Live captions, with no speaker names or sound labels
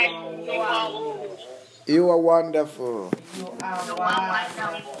You are wonderful. You are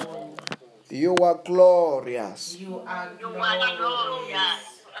wonderful. You are glorious. You are glorious.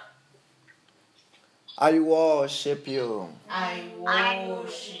 I worship you. I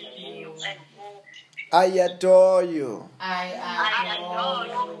worship you. I adore you. I adore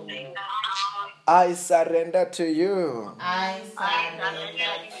you. I surrender to you. I surrender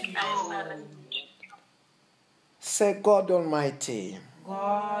to you. Say, God Almighty,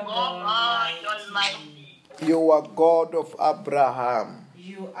 God Almighty. you are God of Abraham.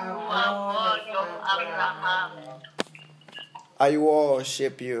 You are God of Abraham. I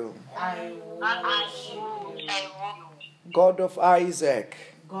worship you. I worship you. God of Isaac.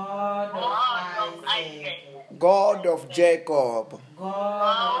 God of Isaac. God of Jacob.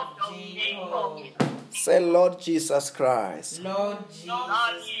 God of Jacob. Say, Lord Jesus Christ, Lord Jesus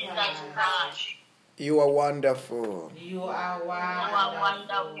Christ. you are wonderful. You are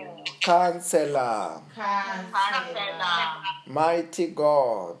wonderful. Counselor, Counselor. mighty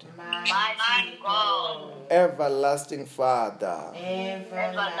God, Mighty God. everlasting Father.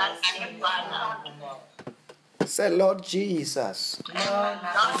 Everlasting Father. Say, Lord Jesus, Lord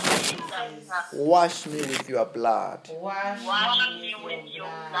Jesus. wash me with your blood. Wash me with your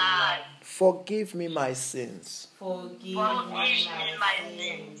blood. Forgive me my sins. Forgive me my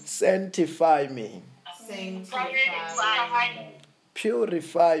sins. Sanctify me. Sanctify me.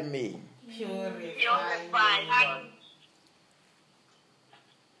 Purify me. Purify me.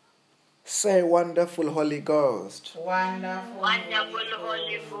 Say, wonderful Holy Ghost, Wonderful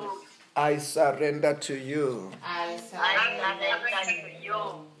Holy Ghost. I surrender to you. I surrender to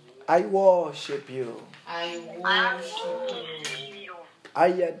you. I worship you. I worship you. I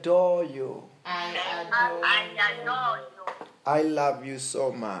adore you. I adore you. I love you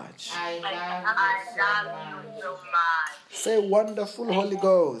so much. I love you so much. Say, wonderful Holy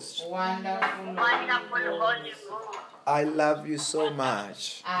Ghost, Wonderful Holy Ghost. I love you so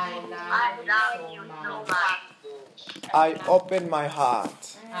much. I love you so much. I open my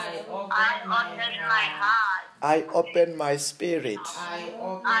heart. I open my heart. I open my spirit. I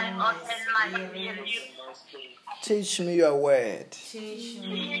open my spirit. Teach me your word. Teach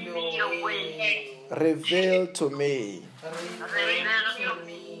me your way. Reveal to me Reveal to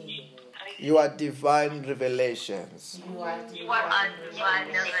me your divine revelations. your divine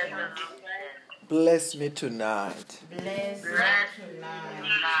revelation. Bless me tonight. Bless me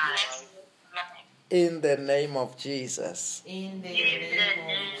tonight. In the name of Jesus. In the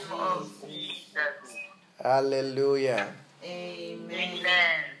name of Jesus. Hallelujah. Amen.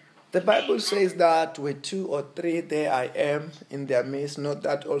 The Bible says that with 2 or 3 there I am in their midst. Note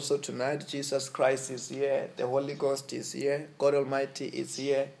that also tonight Jesus Christ is here. The Holy Ghost is here. God Almighty is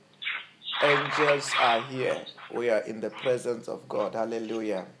here. Angels are here. We are in the presence of God.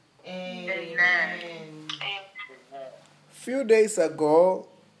 Hallelujah. Amen. Few days ago,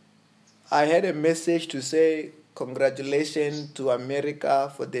 I had a message to say congratulations to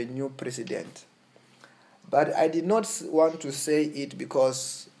America for the new president. But I did not want to say it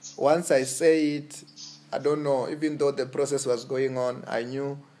because once I say it, I don't know, even though the process was going on, I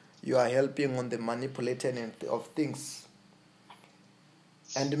knew you are helping on the manipulating of things.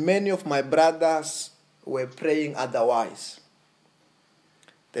 And many of my brothers were praying otherwise.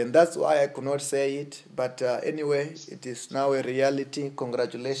 Then that's why I could not say it. But anyway, it is now a reality.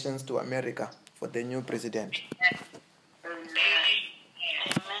 Congratulations to America for the new president.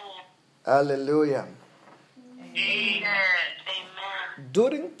 Hallelujah.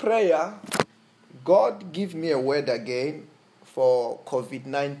 During prayer, God gave me a word again for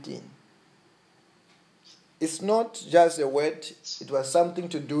COVID-19. It's not just a word, it was something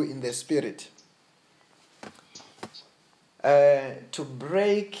to do in the spirit. To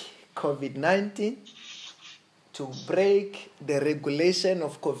break COVID-19, to break the regulation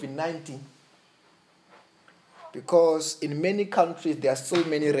of COVID-19. Because in many countries, there are so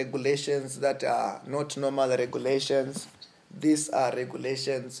many regulations that are not normal regulations. These are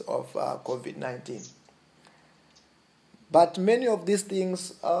regulations of COVID-19. But many of these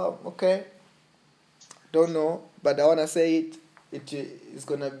things, don't know, but I want to say it. It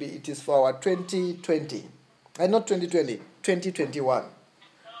is for our 2020. Not 2020, 2021.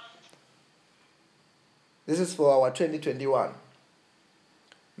 This is for our 2021.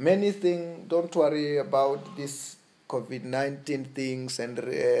 Many things, don't worry about this COVID-19 things and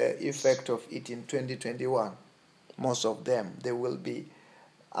effect of it in 2021. Most of them, they will be.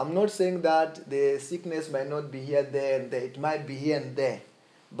 I'm not saying that the sickness might not be here, there, and there. It might be here and there.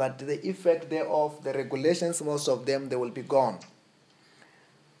 But the effect thereof, the regulations, most of them, they will be gone.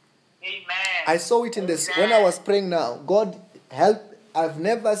 Amen. I saw it in this when I was praying now. God help I've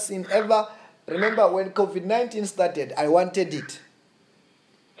never seen ever. Remember when COVID-19 started, I wanted it.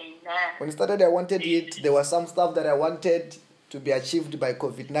 Amen. When it started, I wanted it. There was some stuff that I wanted to be achieved by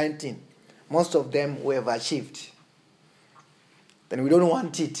COVID-19. Most of them were achieved. Then we don't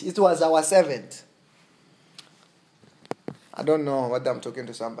want it. It was our servant. I don't know whether I'm talking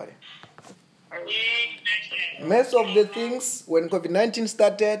to somebody. Most of the things, when COVID-19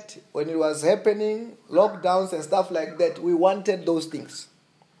 started, when it was happening, lockdowns and stuff like that, we wanted those things.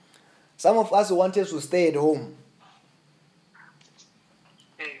 Some of us wanted to stay at home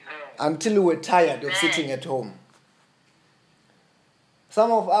until we were tired of sitting at home.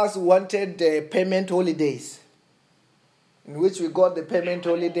 Some of us wanted payment holidays, in which we got the payment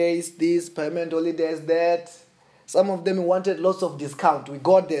holidays, this, payment holidays, that. Some of them wanted lots of discount. We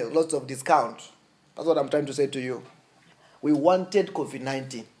got there, lots of discount. That's what I'm trying to say to you. We wanted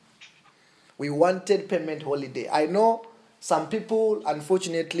COVID-19. We wanted payment holiday. I know some people,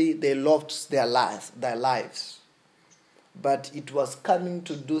 unfortunately, they lost their lives. But it was coming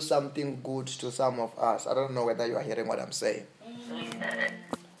to do something good to some of us. I don't know whether you are hearing what I'm saying.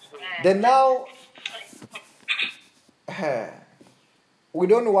 Then now, we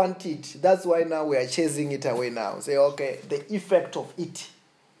don't want it. That's why now we are chasing it away now. Say, okay, the effect of it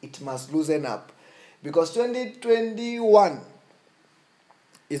must loosen up. Because 2021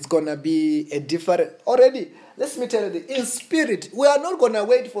 is going to be a different... Already, let me tell you, in spirit, we are not going to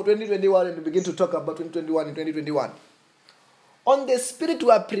wait for 2021 and begin to talk about 2021 and 2021. On the spirit,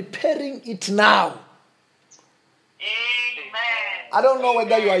 we are preparing it now. Amen. I don't know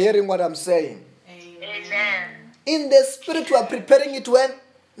whether you are hearing what I'm saying. Amen. In the spirit, we are preparing it when?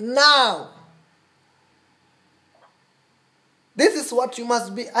 Now. This is what you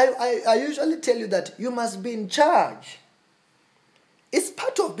must be. I usually tell you that you must be in charge. It's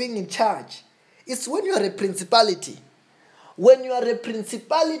part of being in charge. It's when you are a principality. When you are a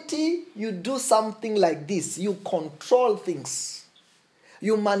principality, you do something like this. You control things.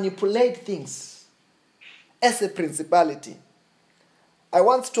 You manipulate things as a principality. I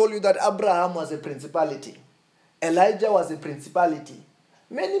once told you that Abraham was a principality. Elijah was a principality.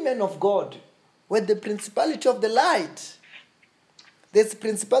 Many men of God were the principality of the light. There's the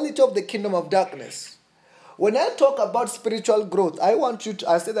principality of the kingdom of darkness. When I talk about spiritual growth, I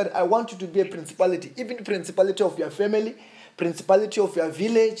say that I want you to be a principality, even principality of your family, principality of your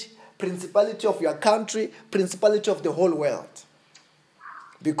village, principality of your country, principality of the whole world.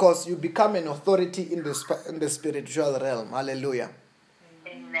 Because you become an authority in the spiritual realm. Hallelujah.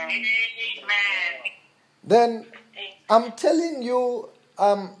 Amen. Then I'm telling you,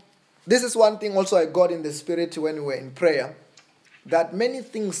 this is one thing also I got in the spirit when we were in prayer, that many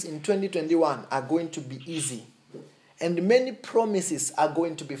things in 2021 are going to be easy. And many promises are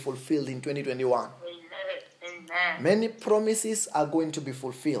going to be fulfilled in 2021. Amen. Many promises are going to be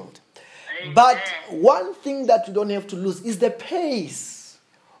fulfilled. Amen. But one thing that you don't have to lose is the pace.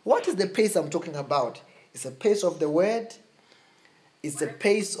 What is the pace I'm talking about? It's a pace of the word. It's a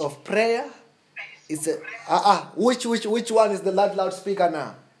pace of prayer. It's a which one is the loudspeaker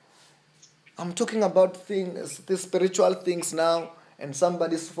now? I'm talking about things, the spiritual things now, and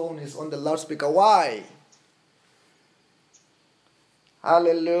somebody's phone is on the loudspeaker. Why?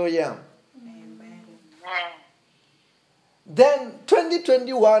 Hallelujah. Amen. Then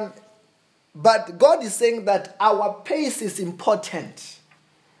 2021, but God is saying that our pace is important,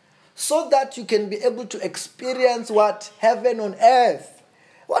 so that you can be able to experience what? Heaven on earth.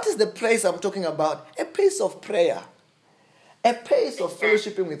 What is the pace I'm talking about? A pace of prayer. A pace of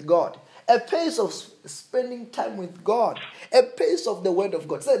fellowshipping with God. A pace of spending time with God. A pace of the word of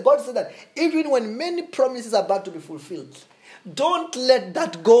God. So God said that even when many promises are about to be fulfilled, don't let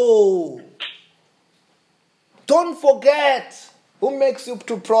that go. Don't forget who makes you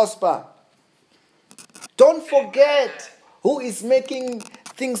to prosper. Don't forget who is making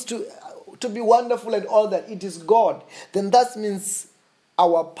things to be wonderful and all that. It is God. Then that means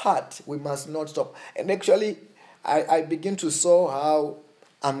our part, we must not stop. And actually, I begin to saw how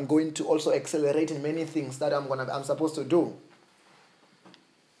I'm going to also accelerate in many things that I'm supposed to do.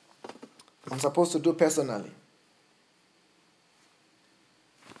 I'm supposed to do personally.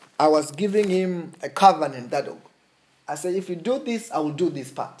 I was giving him a covenant that I said, if you do this, I will do this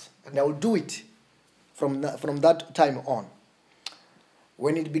part. And I will do it from that time on.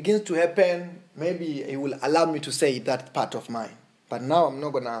 When it begins to happen, maybe he will allow me to say that part of mine. But now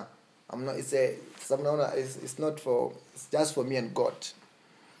it's just for me and God.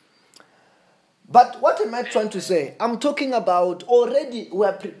 But what am I trying to say? I'm talking about already we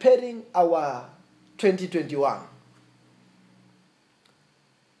are preparing our 2021.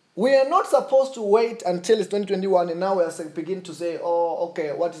 We are not supposed to wait until it's 2021 and now we are begin to say, oh,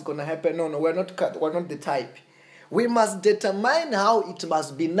 okay, what is going to happen? No, we're not the type. We must determine how it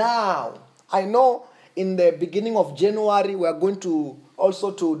must be now. I know in the beginning of January, we are going to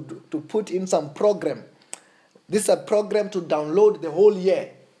also to put in some program. This is a program to download the whole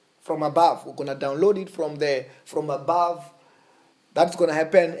year from above. We're going to download it from above. That's going to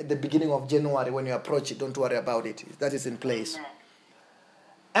happen at the beginning of January when you approach it. Don't worry about it. That is in place.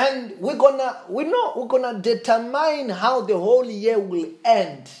 And we're gonna determine how the whole year will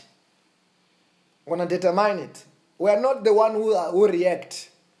end. We're gonna determine it. We are not the one who react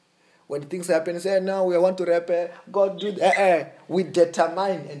when things happen. Say no, we want to repair. God do. We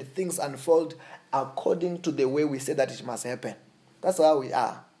determine and things unfold according to the way we say that it must happen. That's how we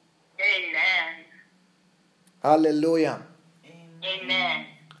are. Amen. Hallelujah. Amen.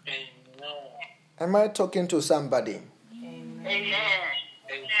 Am I talking to somebody? Amen.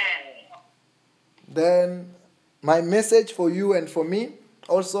 Then my message for you and for me,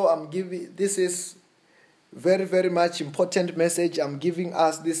 also I'm giving, this is very, very much important message I'm giving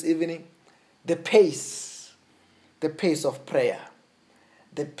us this evening. The pace of prayer,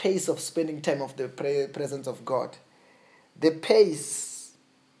 the pace of spending time of the presence of God, the pace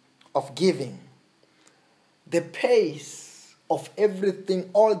of giving, the pace of everything,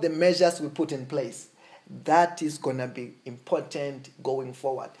 all the measures we put in place. That is going to be important going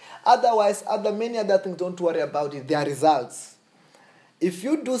forward. Otherwise, many other things, don't worry about it. They are results. If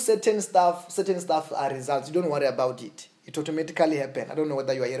you do certain stuff are results. You don't worry about it. It automatically happen. I don't know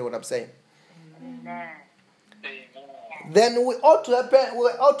whether you are hearing what I'm saying. Amen. Then we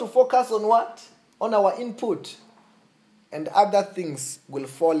ought to focus on what? On our input. And other things will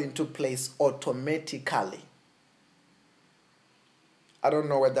fall into place automatically. I don't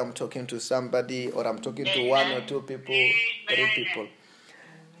know whether I'm talking to somebody or I'm talking to one or two people, three people.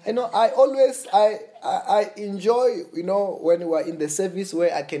 You know, I enjoy, when we're in the service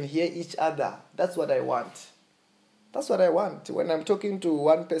where I can hear each other. That's what I want. That's what I want. When I'm talking to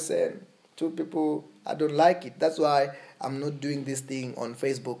one person, two people, I don't like it. That's why I'm not doing this thing on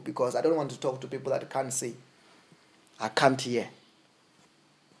Facebook, because I don't want to talk to people that can't see. I can't hear.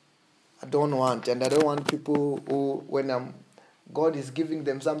 I don't want people who, when God is giving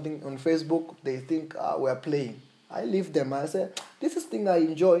them something on Facebook, they think we're playing. I leave them. I say, this is thing I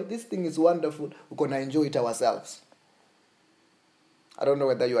enjoy. This thing is wonderful. We're going to enjoy it ourselves. I don't know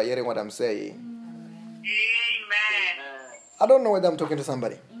whether you are hearing what I'm saying. Amen. I don't know whether I'm talking to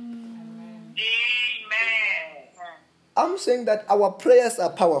somebody. Amen. I'm saying that our prayers are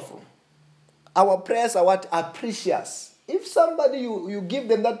powerful. Our prayers are what? Are precious. If somebody, you give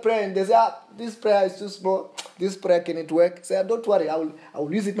them that prayer and they say, this prayer is too small, this prayer cannot work, say, don't worry, I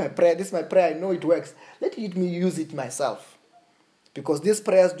will use it, my prayer. This is my prayer, I know it works. Let me use it myself. Because these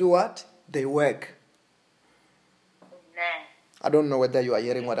prayers do what? They work. Amen. I don't know whether you are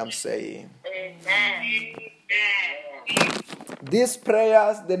hearing what I'm saying. Amen. These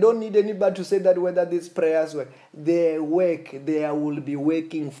prayers, they don't need anybody to say that whether these prayers work. They work. They will be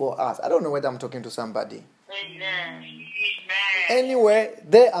working for us. I don't know whether I'm talking to somebody. Amen. Anyway,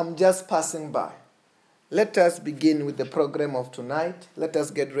 there I'm just passing by. Let us begin with the program of tonight. Let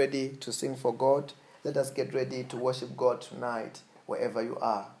us get ready to sing for God. Let us get ready to worship God tonight, wherever you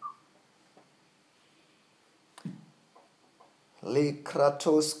are. Li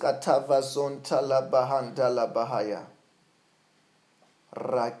kratos katava zonta la bahanda la bahaya.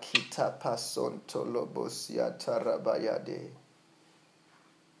 Rakita pasonto lobosia tarabayade.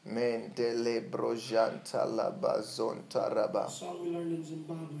 Mendele brojanta la bazonta raba. Song we learned in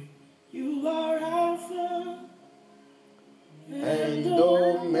Zimbabwe. You are Alpha And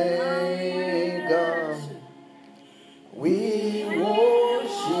Omega, we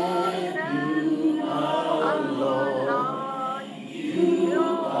worship you, our Lord. You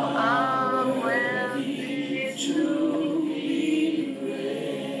are worthy to be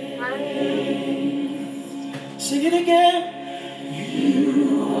praised. Sing it again.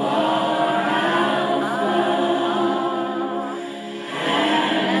 You are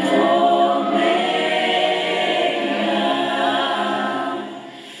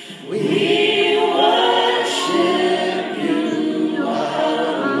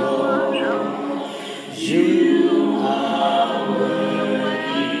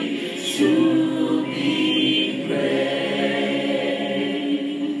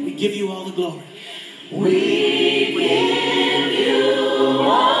Give you all the glory. we give you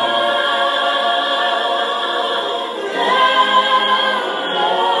all the glory.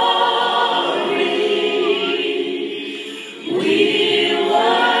 We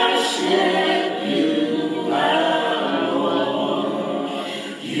worship you, our Lord.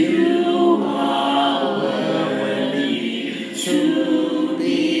 You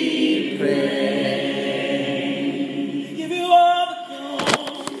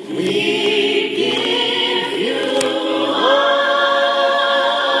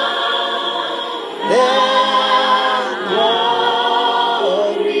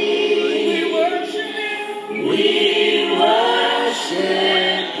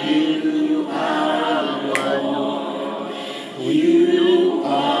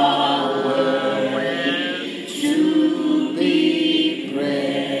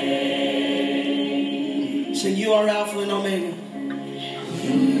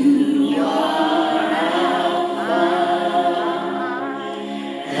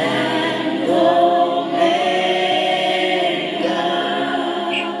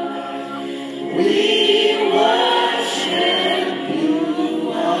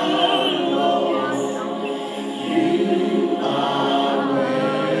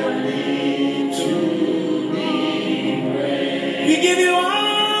We give you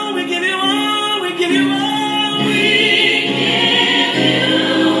all, we give you all, we give you all, we give you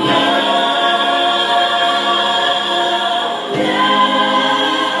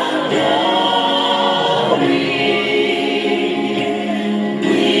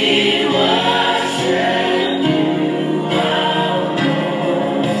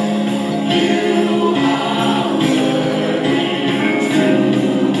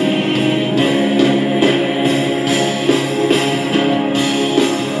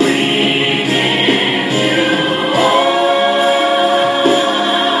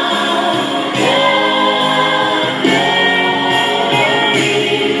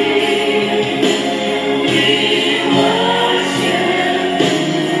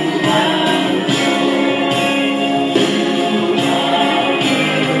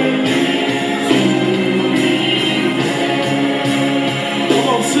Come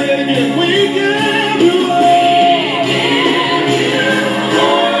on, say it again. We give you all.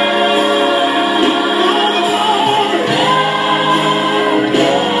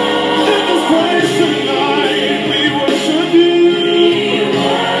 In this place tonight, we worship you.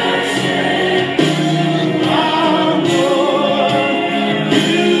 Our Lord,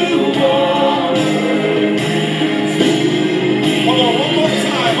 you are. Come on, one more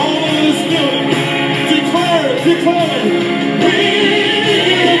time. All over this building. Declare it, declare it.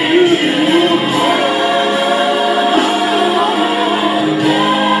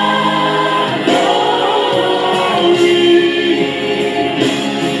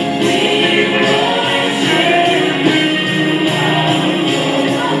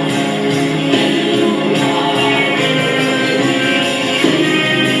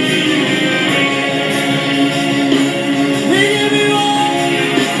 We give you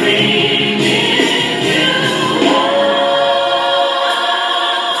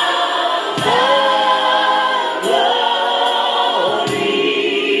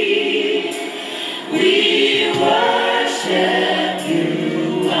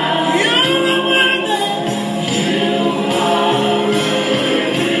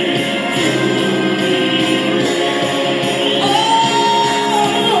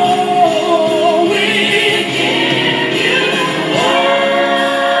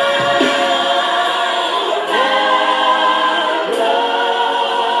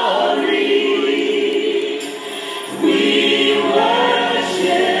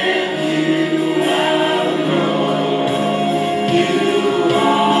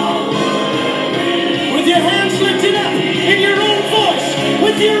with your hands lifted up in your own voice,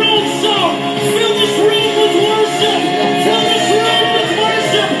 with your own song. Fill this room with worship. Fill this room with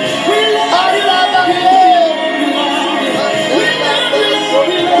worship. We love you, Lord. We love you, Lord.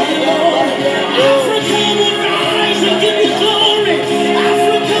 We love you, Lord. Africa will rise and give you glory.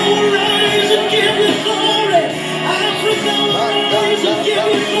 Africa will rise and give you glory. Africa will rise and give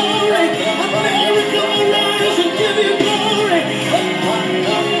you glory. America will rise and give you glory.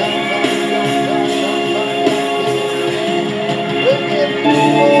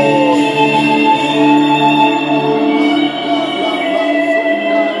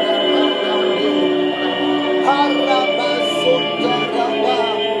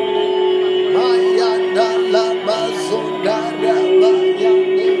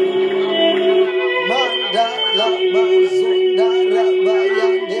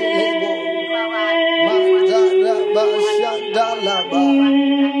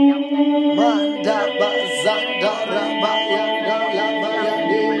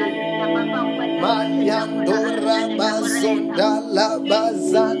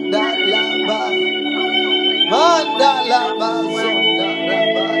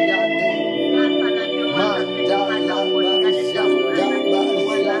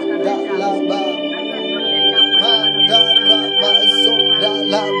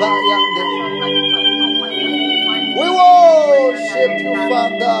 We worship you,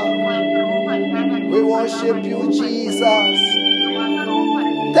 Father. We worship you, Jesus.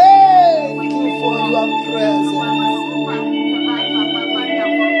 Thank you for your presence.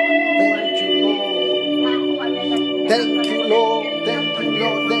 Thank you, Lord. Thank you,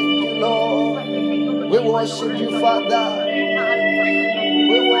 Lord. Thank you, Lord. We worship you, Father.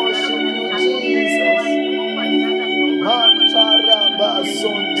 We worship you, Jesus. Mandalaba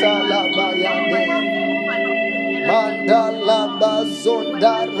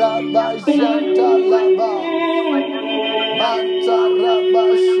zondaraba shantalaba. Mantaraba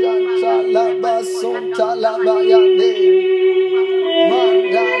shantalaba sontalaba yande.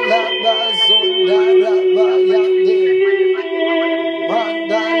 Mandalaba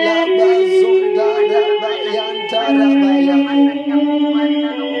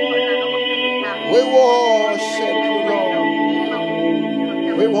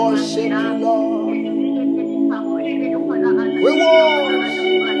worship you, Lord. We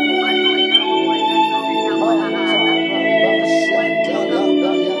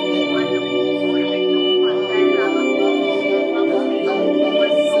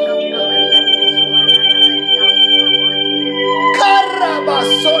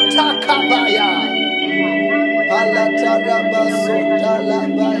Karabasota kabaya. Palatarabasota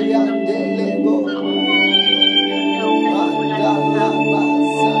labaya delebo.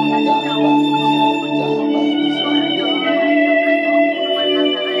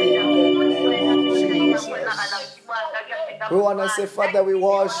 We want to say, Father, we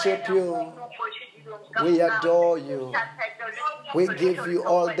worship you. We adore you. We give you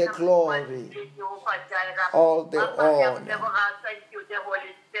all the glory, all the honor.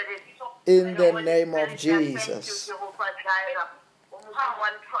 In the name of Jesus.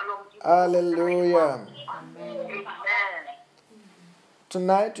 Hallelujah. Amen.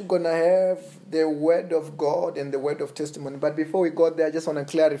 Tonight we're going to have the word of God and the word of testimony. But before we go there, I just want to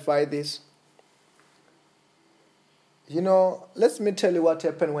clarify this. You know, let me tell you what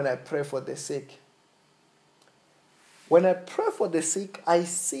happened when I pray for the sick. When I pray for the sick, I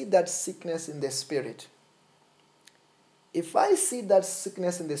see that sickness in the spirit. If I see that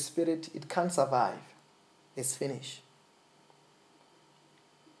sickness in the spirit, it can't survive. It's finished.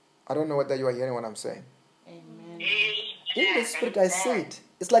 I don't know whether you are hearing what I'm saying. Amen. In the spirit, I see it.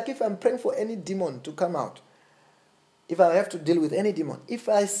 It's like if I'm praying for any demon to come out. If I have to deal with any demon. If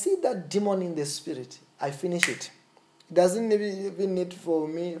I see that demon in the spirit, I finish it. It doesn't even need for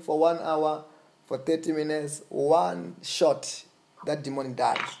me for 1 hour, for 30 minutes, one shot, that demon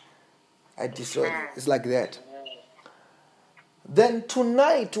dies. I destroy it. It's like that. Then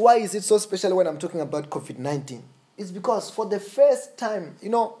tonight, why is it so special when I'm talking about COVID-19? It's because for the first time, you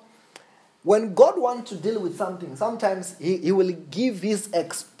know, when God wants to deal with something, sometimes he will give his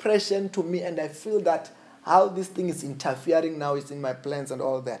expression to me, and I feel that how this thing is interfering now is in my plans and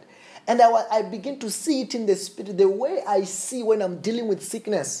all that. And I begin to see it in the spirit, the way I see when I'm dealing with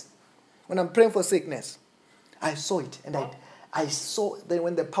sickness, when I'm praying for sickness. I saw it, and I saw then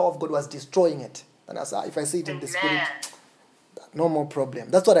when the power of God was destroying it. And I said, if I see it in the spirit, no more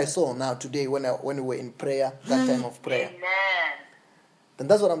problem. That's what I saw now today when we were in prayer, that time of prayer. And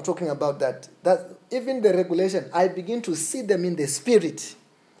that's what I'm talking about, that even the regulation, I begin to see them in the spirit.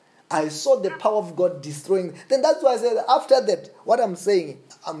 I saw the power of God destroying. Then that's why I said, after that, what I'm saying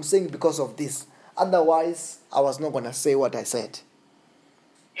because of this. Otherwise, I was not going to say what I said.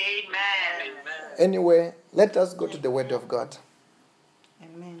 Amen. Anyway, let us go to the word of God.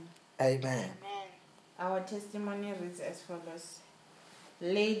 Amen. Amen. Our testimony reads as follows.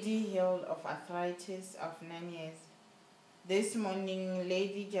 Lady healed of arthritis of 9 years. This morning,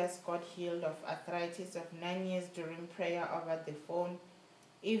 Lady just got healed of arthritis of 9 years during prayer over the phone.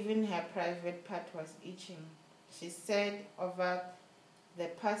 Even her private part was itching. She said over the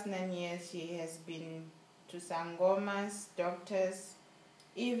past 9 years, she has been to sangomas, doctors,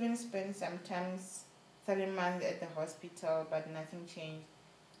 even spent sometimes 3 months at the hospital, but nothing changed.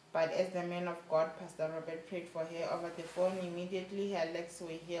 But as the man of God, Pastor Robert, prayed for her over the phone, immediately her legs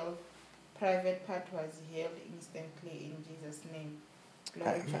were healed. Private part was healed instantly in Jesus' name.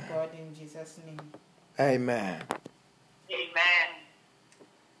 Glory to God in Jesus' name. Amen. Amen.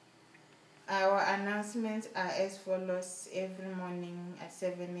 Our announcements are as follows. Every morning at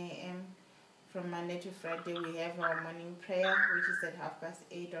 7 a.m. from Monday to Friday, we have our morning prayer, which is at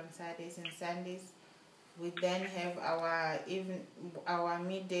 8:30 on Saturdays and Sundays. We then have our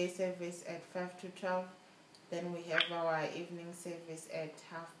midday service at 5 to 12. Then we have our evening service at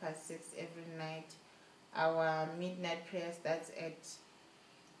 6:30 every night. Our midnight prayer starts at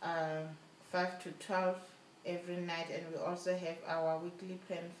 5 to 12 every night, and we also have our weekly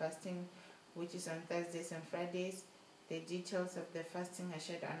prayer and fasting, which is on Thursdays and Fridays. The details of the fasting are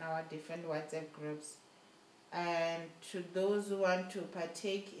shared on our different WhatsApp groups. And to those who want to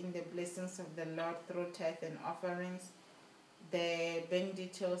partake in the blessings of the Lord through tithe and offerings, the bank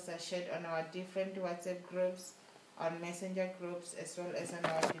details are shared on our different WhatsApp groups, on messenger groups, as well as on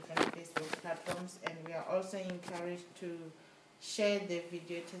our different Facebook platforms. And we are also encouraged to share the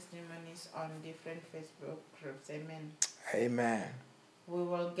video testimonies on different Facebook groups. Amen. Amen. We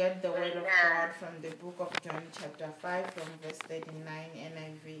will get the word of God from the book of John chapter 5 from verse 39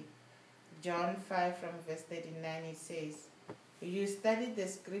 NIV. John 5 from verse 39, it says, "You study the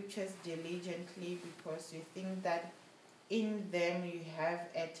scriptures diligently because you think that in them you have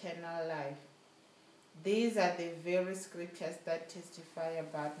eternal life. These are the very scriptures that testify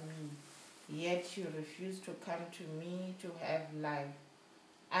about me, yet you refuse to come to me to have life.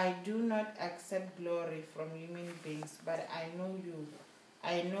 I do not accept glory from human beings, but I know you.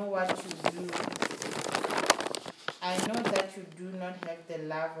 I know what you do. I know that you do not have the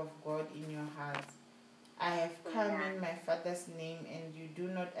love of God in your heart. I have come in my Father's name, and you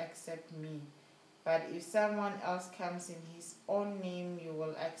do not accept me. But if someone else comes in his own name, you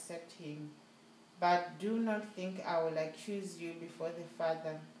will accept him. But do not think I will accuse you before the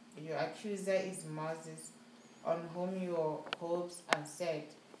Father. Your accuser is Moses, on whom your hopes are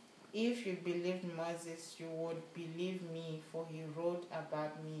set. If you believed Moses, you would believe me, for he wrote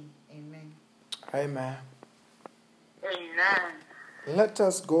about me. Amen. Amen. Amen. Let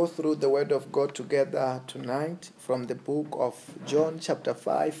us go through the word of God together tonight from the book of John chapter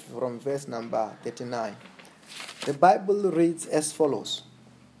 5 from verse number 39. The Bible reads as follows.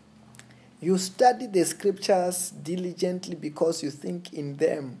 You study the scriptures diligently because you think in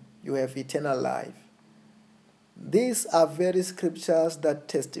them you have eternal life. These are very scriptures that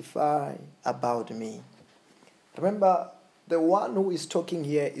testify about me. Remember, the one who is talking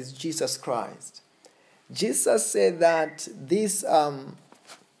here is Jesus Christ. Jesus said that these are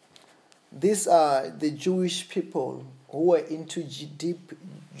the Jewish people who were into deep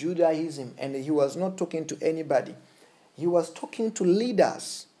Judaism, and he was not talking to anybody. He was talking to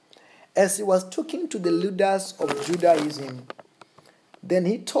leaders. As he was talking to the leaders of Judaism, then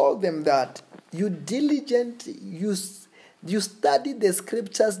he told them that you study the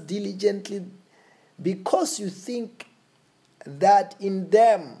scriptures diligently because you think that in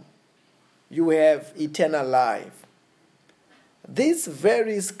them you have eternal life. These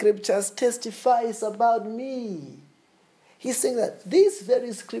very scriptures testifies about me. He's saying that these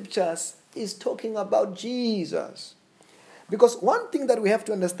very scriptures is talking about Jesus. Because one thing that we have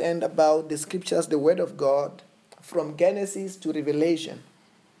to understand about the scriptures, the word of God, from Genesis to Revelation,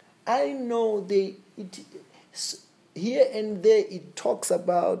 I know here and there it talks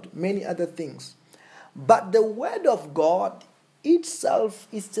about many other things. But the word of God itself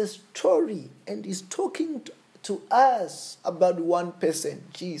is a story and is talking to us about one person,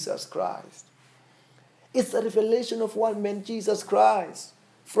 Jesus Christ. It's a revelation of one man, Jesus Christ,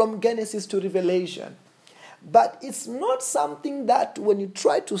 from Genesis to Revelation. But it's not something that when you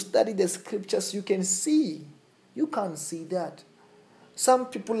try to study the scriptures you can see. You can't see that. Some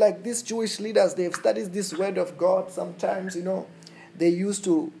people like these Jewish leaders, they have studied this word of God. Sometimes, they used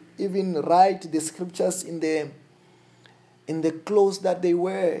to even write the scriptures in the clothes that they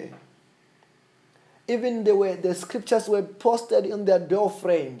wear. Even the scriptures were posted in their door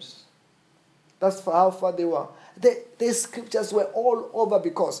frames. That's how far they were. The scriptures were all over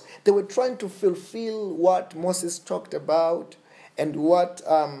because they were trying to fulfill what Moses talked about and what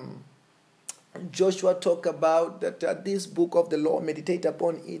Joshua talked about, that this book of the law, meditate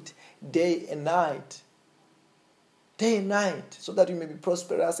upon it day and night. Day and night, so that you may be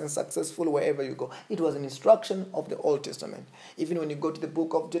prosperous and successful wherever you go. It was an instruction of the Old Testament. Even when you go to the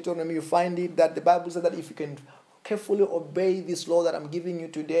book of Deuteronomy, you find it that the Bible says that if you can carefully obey this law that I'm giving you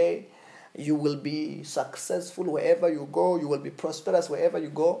today, you will be successful wherever you go. You will be prosperous wherever you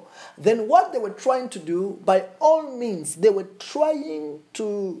go. Then what they were trying to do, by all means, they were trying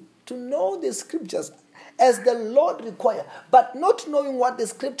to know the scriptures as the Lord required, but not knowing what the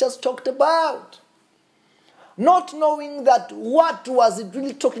scriptures talked about. Not knowing that what was it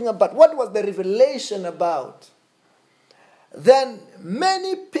really talking about, what was the revelation about. Then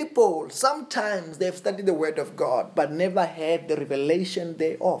many people, sometimes they've studied the word of God, but never had the revelation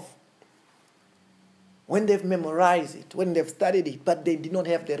thereof. When they've memorized it, when they've studied it, but they did not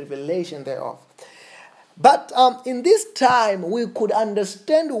have the revelation thereof. But in this time, we could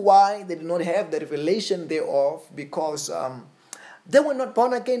understand why they did not have the revelation thereof, because they were not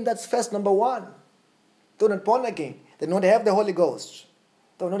born again. That's first number one. They were not born again. They did not have the Holy Ghost.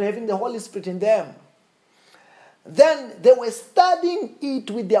 They were not having the Holy Spirit in them. Then they were studying it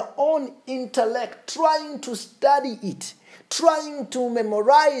with their own intellect, trying to study it, trying to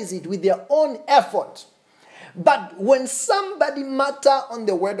memorize it with their own effort. But when somebody matter on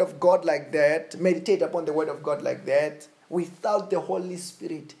the word of God like that, meditate upon the word of God like that, without the Holy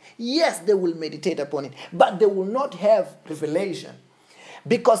Spirit, yes, they will meditate upon it, but they will not have revelation.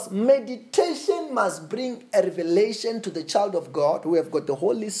 Because meditation must bring a revelation to the child of God who have got the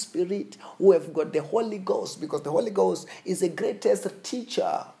Holy Spirit, who have got the Holy Ghost, because the Holy Ghost is the greatest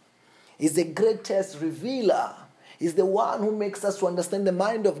teacher, is the greatest revealer, is the one who makes us to understand the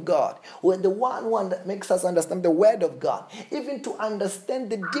mind of God, who is the one who makes us understand the word of God, even to understand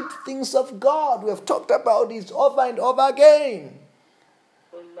the deep things of God. We have talked about it over and over again.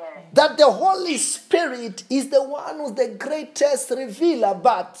 Amen. That the Holy Spirit is the one who's the greatest revealer,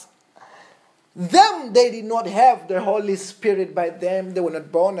 but They did not have the Holy Spirit by them. They were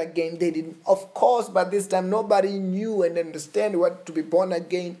not born again. They didn't. Of course, by this time, nobody knew and understand what to be born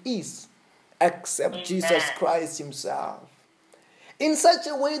again is, except Jesus Christ himself. In such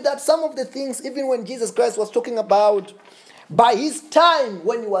a way that some of the things, even when Jesus Christ was talking about, by his time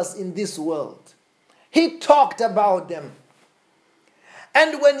when he was in this world, he talked about them.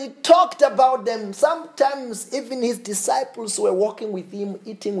 And when he talked about them, sometimes even his disciples were walking with him,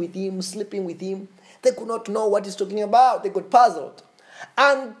 eating with him, sleeping with him. They could not know what he's talking about. They got puzzled.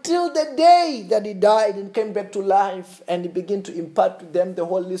 Until the day that he died and came back to life, and he began to impart to them the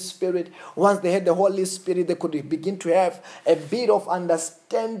Holy Spirit. Once they had the Holy Spirit, they could begin to have a bit of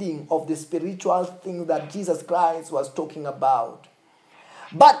understanding of the spiritual thing that Jesus Christ was talking about.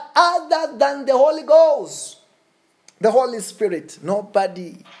 But other than the Holy Ghost, the Holy Spirit,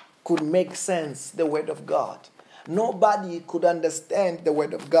 nobody could make sense the Word of God. Nobody could understand the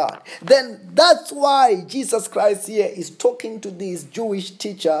Word of God. Then that's why Jesus Christ here is talking to these Jewish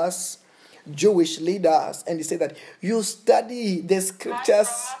teachers, Jewish leaders, and he said that you study the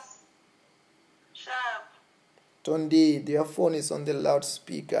scriptures. Tondi, your phone is on the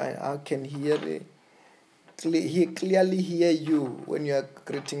loudspeaker. I can hear it. He clearly hear you when you are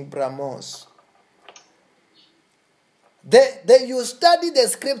greeting Brahmos. You study the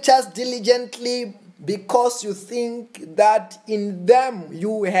scriptures diligently because you think that in them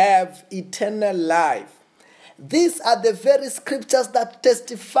you have eternal life. These are the very scriptures that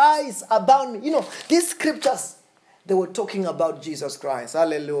testifies about me. You know, these scriptures, they were talking about Jesus Christ.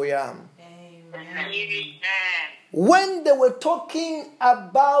 Hallelujah. Amen. When they were talking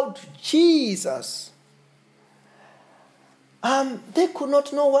about Jesus, they could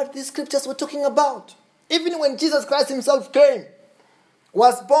not know what these scriptures were talking about. Even when Jesus Christ himself came,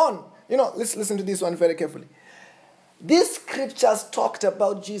 was born. You know, let's listen to this one very carefully. These scriptures talked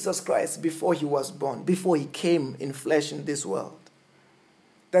about Jesus Christ before he was born, before he came in flesh in this world.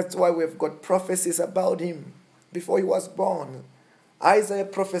 That's why we've got prophecies about him before he was born. Isaiah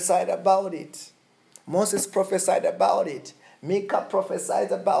prophesied about it. Moses prophesied about it. Micah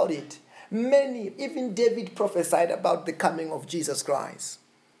prophesied about it. Many, even David prophesied about the coming of Jesus Christ.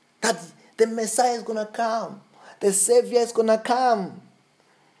 That the Messiah is going to come. The Savior is going to come.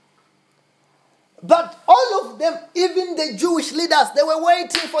 But all of them, even the Jewish leaders, they were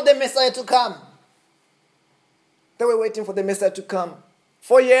waiting for the Messiah to come. They were waiting for the Messiah to come.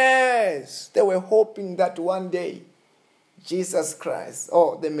 For years, they were hoping that one day, Jesus Christ,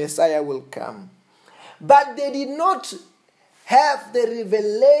 the Messiah will come. But they did not have the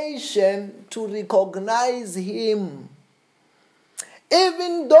revelation to recognize him.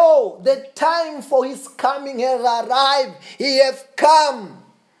 Even though the time for his coming had arrived, he has come.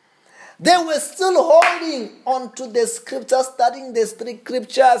 They were still holding on to the scriptures, studying the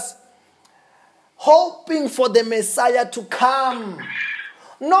scriptures, hoping for the Messiah to come.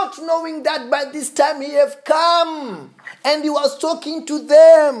 Not knowing that by this time he has come and he was talking to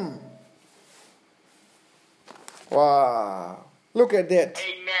them. Wow. Look at that.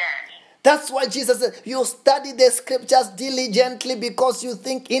 Amen. That's why Jesus said, you study the scriptures diligently because you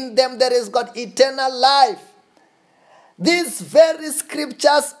think in them there is got eternal life. These very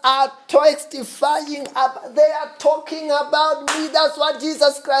scriptures are testifying, they are talking about me. That's what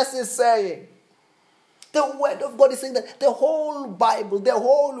Jesus Christ is saying. The Word of God is saying that the whole Bible, the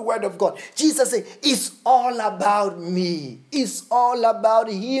whole Word of God, Jesus said, it's all about me. It's all about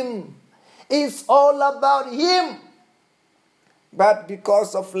him. It's all about him. But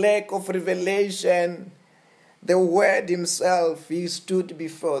because of lack of revelation, the Word himself, he stood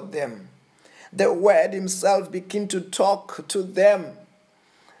before them. The Word himself began to talk to them.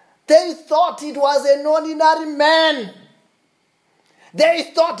 They thought it was an ordinary man.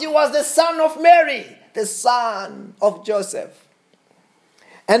 They thought he was the son of Mary, the son of Joseph.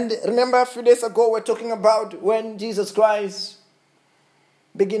 And remember a few days ago, we're talking about when Jesus Christ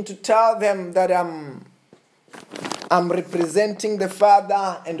began to tell them that I'm representing the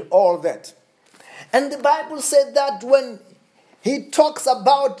Father and all that. And the Bible said that when he talks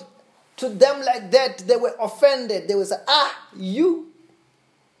about to them like that, they were offended. They would say, you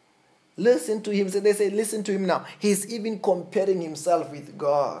listen to him. So they say, listen to him now. He's even comparing himself with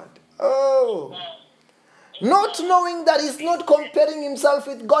God. Oh. Not knowing that he's not comparing himself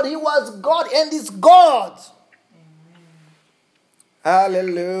with God. He was God and is God.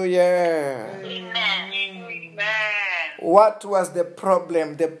 Hallelujah. Amen. What was the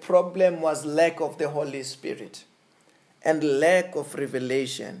problem? The problem was lack of the Holy Spirit and lack of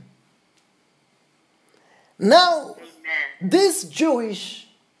revelation. Now, these Jewish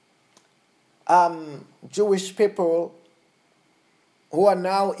people, who are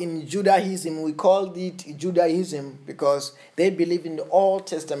now in Judaism. We call it Judaism because they believe in the Old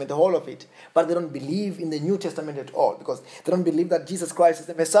Testament, the whole of it, but they don't believe in the New Testament at all because they don't believe that Jesus Christ is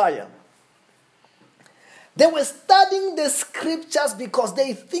the Messiah. They were studying the scriptures because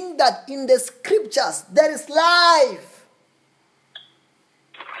they think that in the scriptures there is life.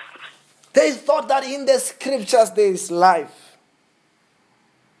 They thought that in the scriptures there is life.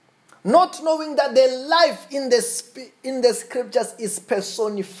 Not knowing that the life in the scriptures is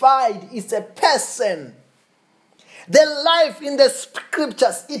personified, it's a person. The life in the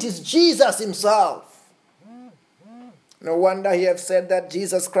scriptures, it is Jesus himself. No wonder he have said that.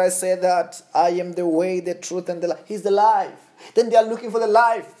 Jesus Christ said that, I am the way, the truth, and the life. He's the life. Then they are looking for the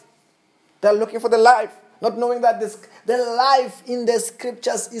life. They are looking for the life. Not knowing that the life in the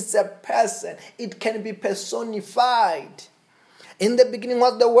scriptures is a person. It can be personified. In the beginning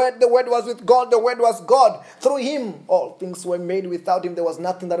was the Word was with God, the Word was God. Through him, all things were made. Without him, there was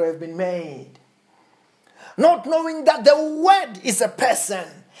nothing that would have been made. Not knowing that the Word is a person.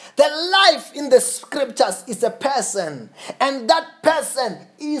 The life in the scriptures is a person. And that person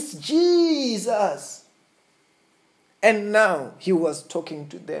is Jesus. And now he was talking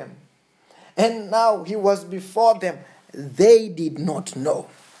to them. And now he was before them. They did not know.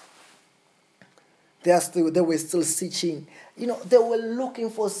 They were still searching. They were looking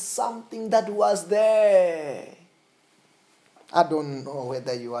for something that was there. I don't know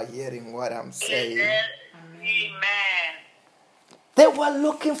whether you are hearing what I'm saying. Amen. They were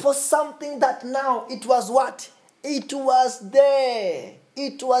looking for something that now it was what? It was there.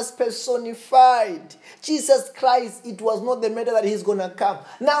 It was personified. Jesus Christ, it was not the matter that he's going to come.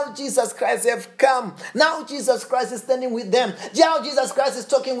 Now Jesus Christ have come. Now Jesus Christ is standing with them. Now Jesus Christ is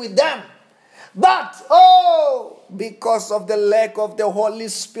talking with them. But, because of the lack of the Holy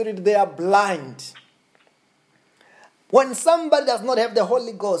Spirit, they are blind. When somebody does not have the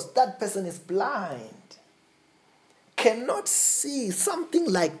Holy Ghost, that person is blind. Cannot see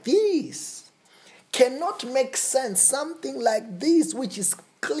something like this. Cannot make sense. Something like this, which is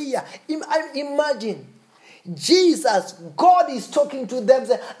clear. Imagine, Jesus, God is talking to them,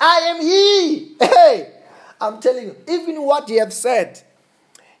 saying, I am He. Hey, I'm telling you, even what He have said,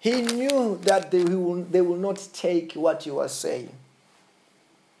 He knew that they will not take what you are saying.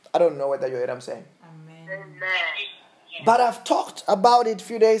 I don't know whether you heard what I'm saying. Amen. But I've talked about it a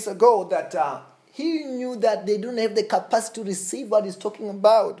few days ago that he knew that they don't have the capacity to receive what he's talking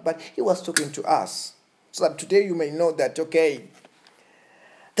about. But he was talking to us. So that today you may know that,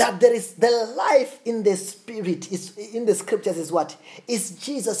 that there is the life in the spirit, in the scriptures is what? Is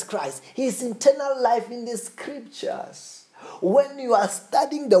Jesus Christ. His internal life in the scriptures. When you are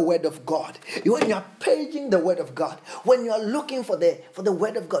studying the Word of God, when you are paging the Word of God, when you are looking for the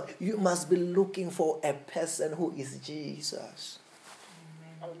Word of God, you must be looking for a person who is Jesus.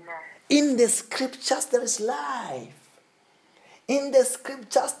 Amen. In the scriptures, there is life. In the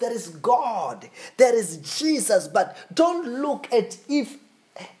scriptures, there is God. There is Jesus. But don't look at if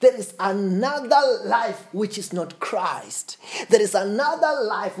there is another life which is not Christ. There is another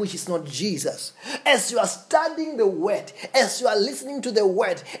life which is not Jesus. As you are studying the Word, as you are listening to the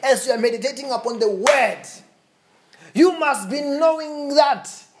Word, as you are meditating upon the Word, you must be knowing that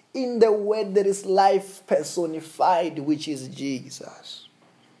in the Word there is life personified, which is Jesus.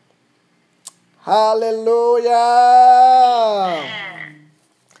 Hallelujah. Amen.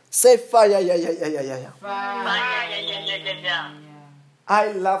 Say fire. Yeah. Fire.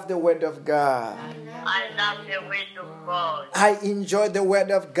 I love the Word of God. I love the Word of God. I enjoy the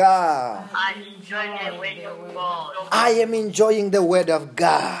Word of God. I enjoy the Word of God. I am enjoying the Word of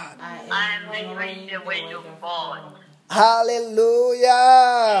God. I am enjoying the Word of God. Hallelujah.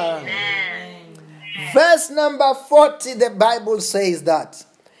 Amen. Verse number 40, the Bible says that,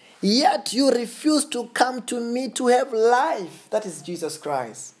 yet you refuse to come to me to have life. That is Jesus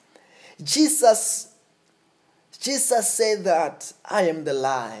Christ. Jesus said that I am the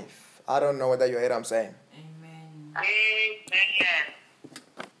life. I don't know whether you hear what I'm saying. Amen. Amen.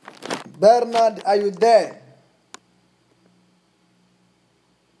 Bernard, are you there?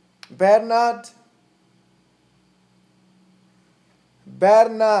 Bernard,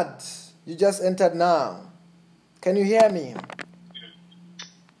 you just entered now. Can you hear me?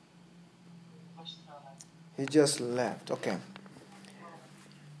 He just left. Okay.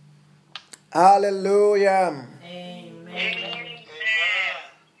 Hallelujah. Amen.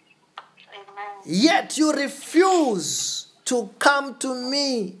 Yet you refuse to come to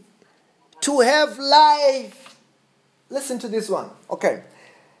me to have life. Listen to this one. Okay.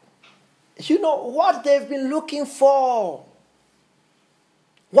 You know what they've been looking for.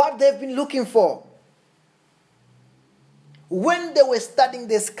 What they've been looking for when they were studying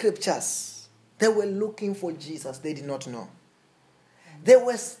the scriptures, they were looking for Jesus. They did not know. They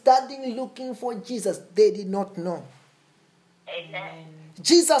were studying, looking for Jesus. They did not know. Amen.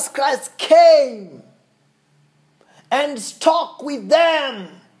 Jesus Christ came and talked with them.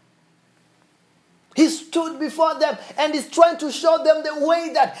 He stood before them and is trying to show them the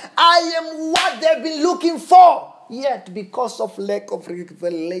way that I am what they've been looking for. Yet, because of lack of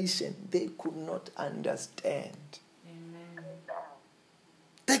revelation, they could not understand. Amen.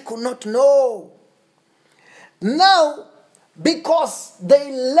 They could not know. Now, because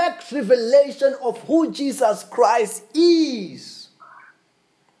they lacked revelation of who Jesus Christ is,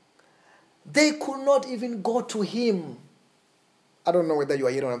 they could not even go to him. I don't know whether you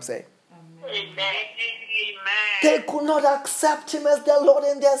are hearing what I'm saying. Amen. Amen. They could not accept him as their Lord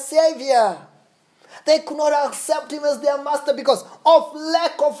and their Savior. They could not accept him as their master because of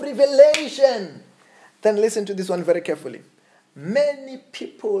lack of revelation. Then listen to this one very carefully. Many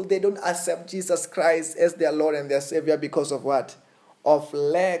people, they don't accept Jesus Christ as their Lord and their Savior because of what? Of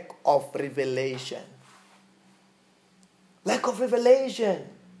lack of revelation. Lack of revelation.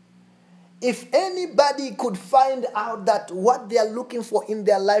 If anybody could find out that what they are looking for in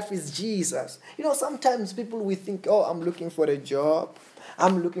their life is Jesus. You know, sometimes people will think, oh, I'm looking for a job.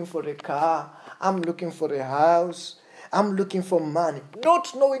 I'm looking for a car. I'm looking for a house. I'm looking for money.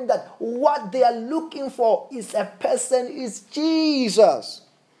 Not knowing that what they are looking for is a person, is Jesus.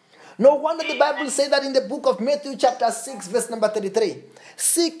 No wonder the Bible says that in the book of Matthew chapter 6 verse number 33.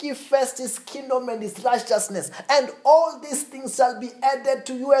 Seek ye first his kingdom and his righteousness, and all these things shall be added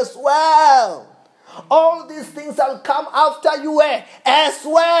to you as well. All these things shall come after you as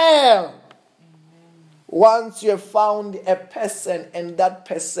well. Once you have found a person, and that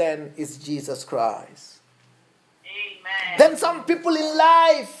person is Jesus Christ. Amen. Then some people in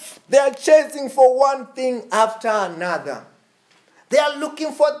life, they are chasing for one thing after another. They are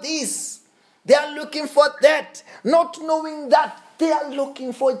looking for this. They are looking for that. Not knowing that they are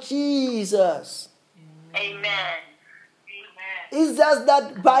looking for Jesus. Amen. It's just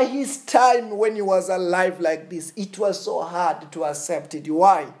that by his time when he was alive like this, it was so hard to accept it.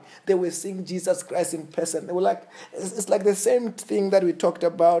 Why? They were seeing Jesus Christ in person. They were like, it's like the same thing that we talked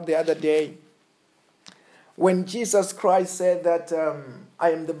about the other day. When Jesus Christ said that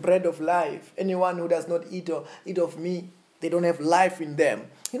I am the bread of life. Anyone who does not eat of me, they don't have life in them.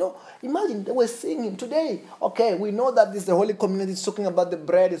 You know, imagine they were seeing him today. Okay, we know that this the Holy Community is talking about the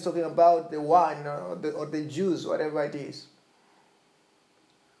bread, it's talking about the wine or the juice, whatever it is.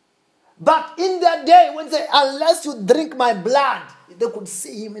 But in that day, when they say, unless you drink my blood, they could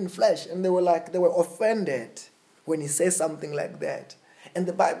see him in flesh. And they were offended when he says something like that. And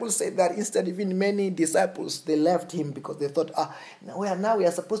the Bible said that instead, even many disciples, they left him because they thought, now we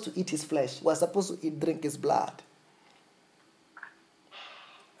are supposed to eat his flesh. We are supposed to drink his blood.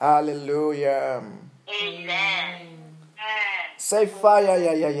 Hallelujah. Amen. Say fire,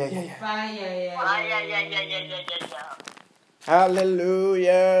 yeah. Fire.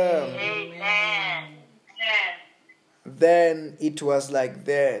 Hallelujah. Amen. Then it was like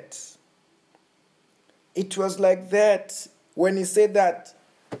that. It was like that when he said that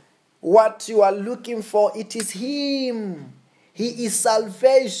what you are looking for, it is him. He is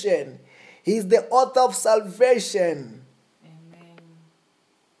salvation. He is the author of salvation. Amen.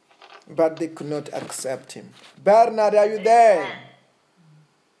 But they could not accept him. Bernard, are you there?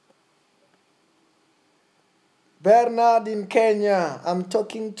 Bernard in Kenya, I'm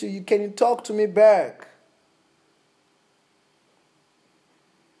talking to you. Can you talk to me back?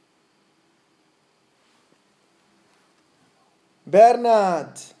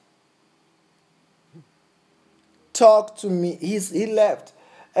 Bernard, talk to me. He left.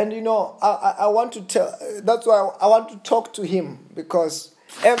 And you know, I want to tell, that's why I want to talk to him, because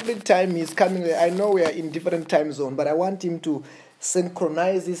every time he's coming, I know we are in different time zone, but I want him to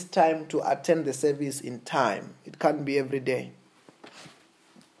synchronize his time to attend the service in time. It can't be every day.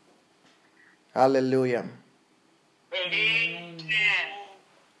 Hallelujah. Amen.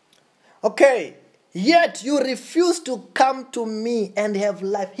 Okay, yet you refuse to come to me and have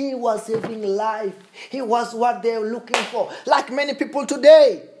life. He was having life. He was what they're looking for. Like many people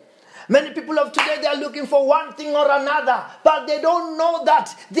today. Many people of today, they are looking for one thing or another, but they don't know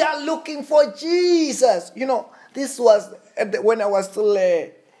that they are looking for Jesus. You know, this was when I was still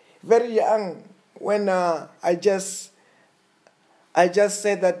very young, when I just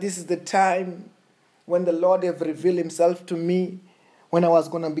said that this is the time when the Lord have revealed himself to me, when I was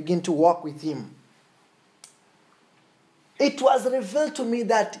going to begin to walk with him. It was revealed to me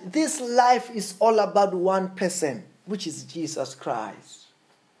that this life is all about one person, which is Jesus Christ.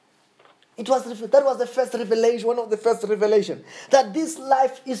 That was the first revelation, one of the first revelation, that this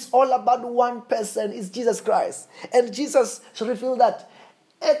life is all about one person, is Jesus Christ. And Jesus revealed that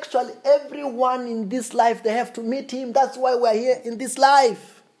actually everyone in this life, they have to meet him. That's why we're here in this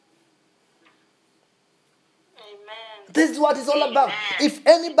life. Amen. This is what it's all about. If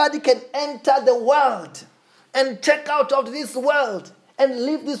anybody can enter the world and check out of this world and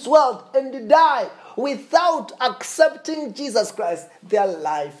leave this world and die without accepting Jesus Christ, their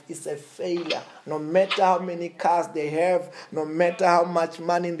life is a failure. No matter how many cars they have, no matter how much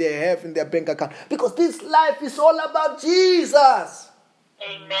money they have in their bank account. Because this life is all about Jesus.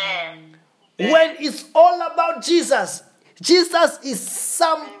 Amen. When it's all about Jesus, Jesus is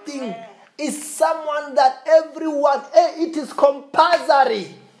something, is someone that everyone, it is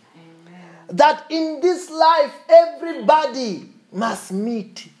compulsory. That in this life, everybody must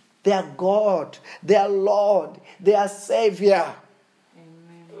meet their God, their Lord, their Savior.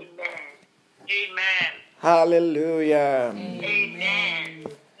 Amen. Amen. Hallelujah. Amen.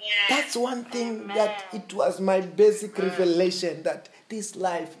 That's one thing that it was my basic revelation, that this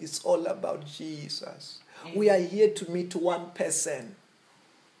life is all about Jesus. We are here to meet one person.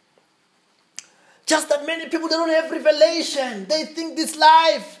 Just that many people, they don't have revelation. They think this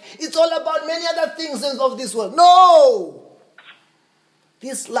life is all about many other things of this world. No!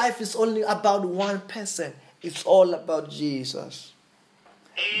 This life is only about one person. It's all about Jesus.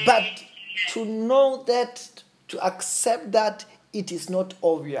 But to know that, to accept that, it is not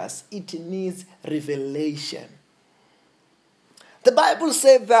obvious. It needs revelation. The Bible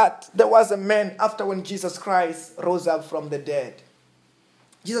said that there was a man after when Jesus Christ rose up from the dead.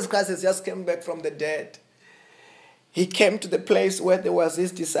 Jesus Christ has just come back from the dead. He came to the place where there was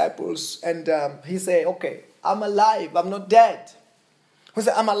his disciples, and he said, okay, I'm alive, I'm not dead. He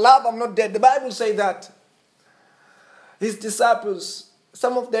said, I'm alive, I'm not dead. The Bible says that his disciples,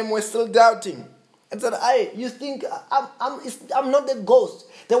 some of them were still doubting. And said, hey, you think I'm not the ghost?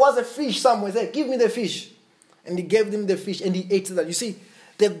 There was a fish somewhere. He said, give me the fish. And he gave them the fish and he ate that. You see,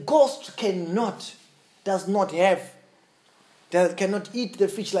 the ghost cannot eat the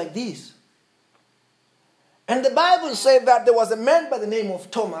fish like this. And the Bible said that there was a man by the name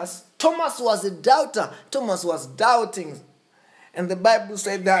of Thomas. Thomas was a doubter. Thomas was doubting. And the Bible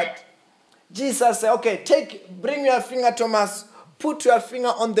said that Jesus said, okay, bring your finger, Thomas. Put your finger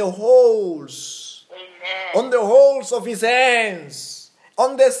on the holes. Amen. On the holes of his hands.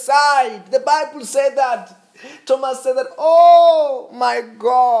 On the side. The Bible said that. Thomas said that, oh my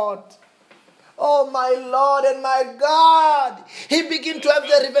God. Oh my Lord and my God. He began to have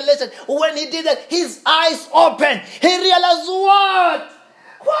the revelation. When he did that, his eyes opened. He realized, what?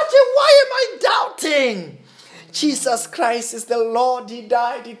 Why am I doubting? Jesus Christ is the Lord. He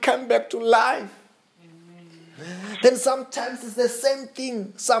died. He came back to life. Amen. Then sometimes it's the same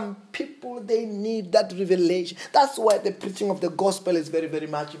thing. Some people, they need that revelation. That's why the preaching of the gospel is very, very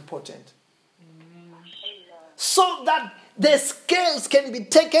much important. Amen. So that the scales can be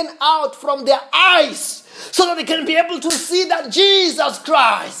taken out from their eyes, so that they can be able to see that Jesus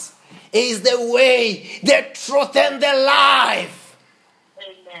Christ is the way, the truth, and the life.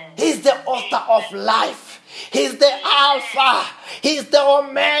 Amen. He's the author of life. He's the Alpha. He's the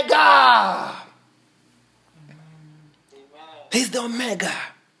Omega. Amen. He's the Omega.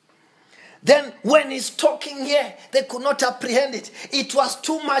 Then when he's talking here, they could not apprehend it. It was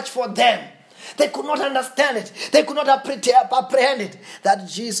too much for them. They could not understand it. They could not apprehend it. That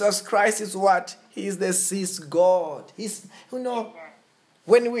Jesus Christ is what? He is the cease God. He's,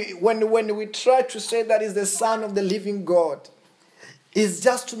 when we try to say that he's the Son of the living God, it's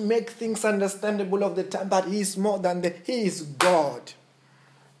just to make things understandable of the time. But he is more than that. He is God.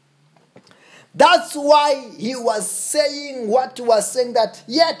 That's why he was saying what he was saying, that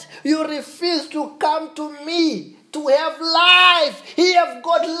yet you refuse to come to me to have life. He have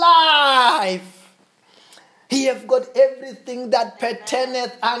got life. He have got everything that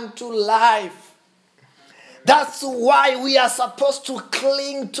pertaineth unto life. That's why we are supposed to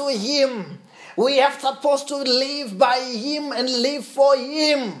cling to him. We are supposed to live by him and live for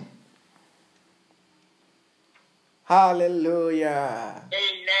him. Hallelujah.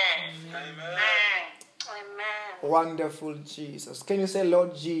 Amen. Amen. Amen. Wonderful Jesus. Can you say,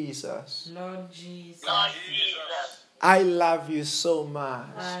 Lord Jesus? Lord Jesus. Lord Jesus. I love you so much.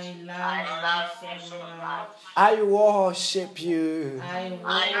 I love you so much. I worship you.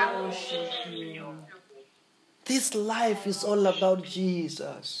 I worship you. This life is all about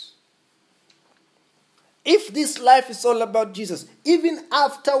Jesus. If this life is all about Jesus, even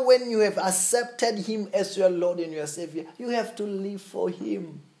after when you have accepted him as your Lord and your Savior, you have to live for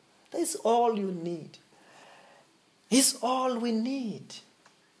him. That's all you need. It's all we need.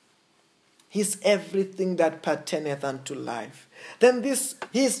 He's everything that pertaineth unto life. Then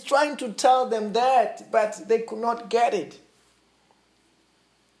he's trying to tell them that, but they could not get it.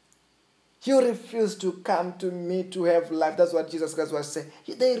 You refuse to come to me to have life. That's what Jesus Christ was saying.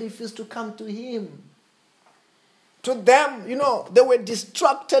 They refused to come to him. To them, they were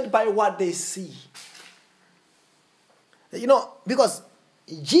distracted by what they see. Because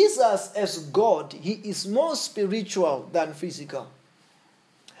Jesus as God, he is more spiritual than physical.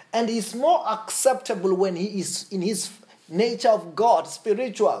 And he's more acceptable when he is in his nature of God,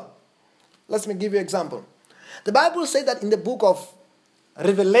 spiritual. Let me give you an example. The Bible says that in the book of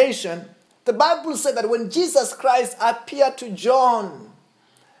Revelation, the Bible said that when Jesus Christ appeared to John,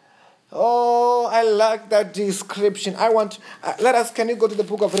 oh, I like that description. Can you go to the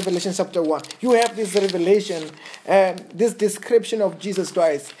book of Revelation chapter 1? You have this revelation and this description of Jesus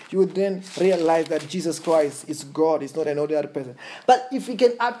Christ. You would then realize that Jesus Christ is God. He's not an ordinary person. But if he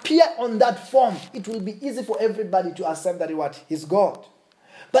can appear on that form, it will be easy for everybody to accept that he's God.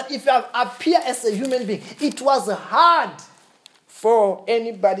 But if you appear as a human being, it was hard for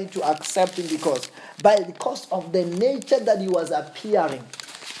anybody to accept him because of the nature that he was appearing.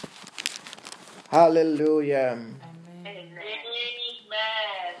 Hallelujah. Amen.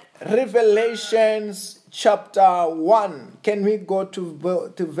 Revelations chapter 1. Can we go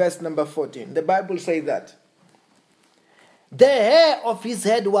to verse number 14? The Bible says that the hair of his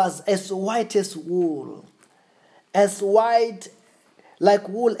head was as white as wool, as white like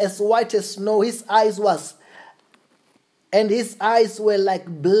wool, as white as snow. His eyes were like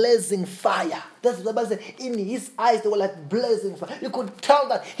blazing fire. That's what the Bible said. In his eyes, they were like blazing fire. You could tell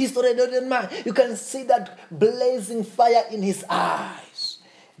that he's not an ordinary man. You can see that blazing fire in his eyes.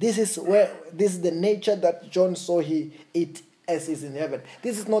 This is the nature that John saw it as is in heaven.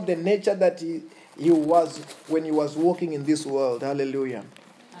 This is not the nature that he was when he was walking in this world. Hallelujah.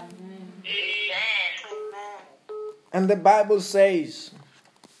 Amen. And the Bible says,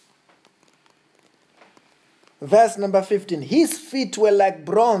 verse number 15, his feet were like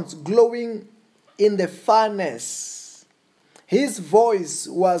bronze glowing in the furnace. His voice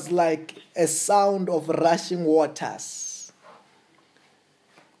was like a sound of rushing waters.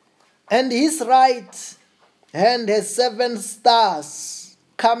 And his right hand has 7 stars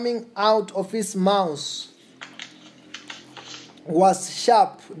coming out of his mouth. Was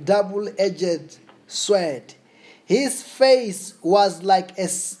sharp, double-edged sword. His face was like the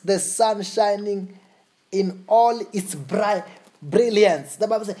sun shining in all its brilliance. The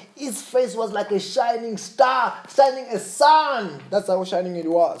Bible says his face was like a shining star, shining a sun. That's how shining it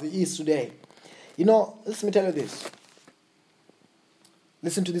is today. Let me tell you this.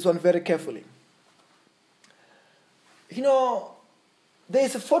 Listen to this one very carefully.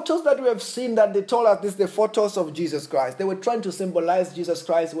 There's photos that we have seen that they told us this, the photos of Jesus Christ. They were trying to symbolize Jesus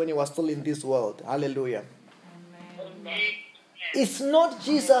Christ when he was still in this world. Hallelujah. Amen. It's not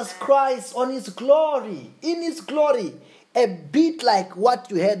Jesus Christ on his glory. In his glory, a bit like what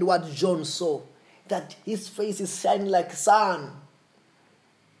you heard, what John saw. That his face is shining like sun.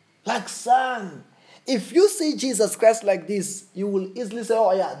 Like sun. If you see Jesus Christ like this, you will easily say,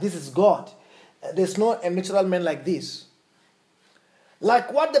 oh yeah, this is God. There's no a natural man like this.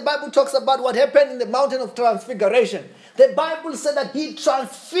 Like what the Bible talks about what happened in the mountain of transfiguration. The Bible said that he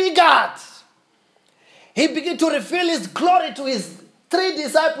transfigured. He began to reveal his glory to his 3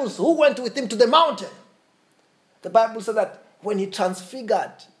 disciples who went with him to the mountain. The Bible said that when he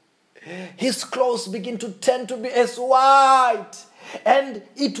transfigured, his clothes began to turn to be as white. And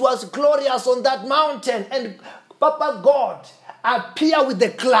it was glorious on that mountain. And Papa God appeared with the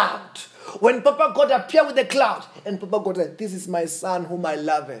cloud. When Papa God appeared with the cloud, and Papa God said, this is my son whom I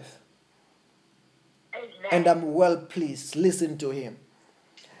loveth. And I'm well pleased. Listen to him.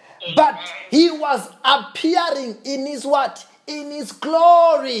 But he was appearing in his what? In his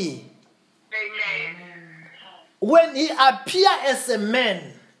glory. Amen. When he appeared as a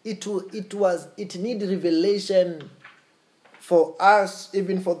man, it needed revelation for us,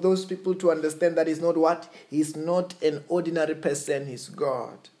 even for those people to understand that he's not what? He's not an ordinary person, he's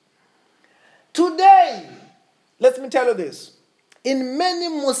God. Today, let me tell you this. In many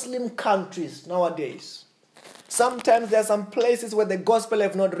Muslim countries nowadays, sometimes there are some places where the gospel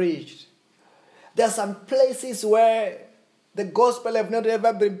have not reached. There are some places where the gospel have not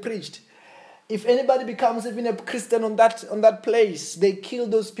ever been preached. If anybody becomes even a Christian on that place, they kill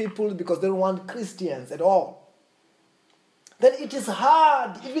those people because they don't want Christians at all. Then it is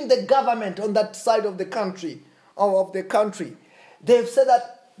hard. Even the government on that side of the country, they've said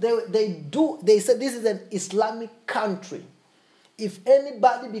that they said this is an Islamic country. If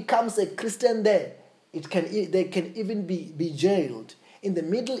anybody becomes a Christian there, they can even be jailed. In the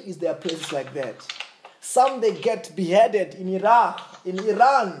Middle East, there are places like that. Some, they get beheaded in Iraq, in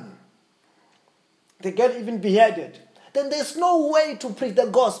Iran. They get even beheaded. Then there's no way to preach the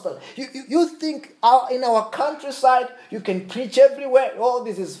gospel. You think in our countryside, you can preach everywhere. Oh,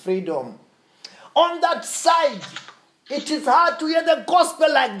 this is freedom. On that side, it is hard to hear the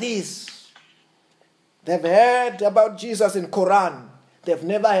gospel like this. They've heard about Jesus in Quran. They've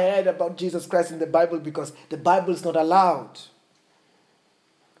never heard about Jesus Christ in the Bible because the Bible is not allowed.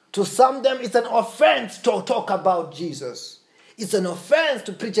 To some of them, it's an offense to talk about Jesus. It's an offense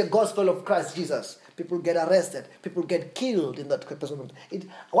to preach a gospel of Christ Jesus. People get arrested. People get killed in that person.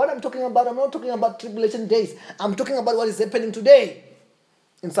 What I'm talking about, I'm not talking about tribulation days. I'm talking about what is happening today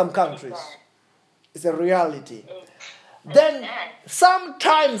in some countries. It's a reality. Then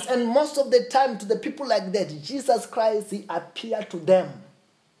sometimes, and most of the time, to the people like that, Jesus Christ, he appeared to them.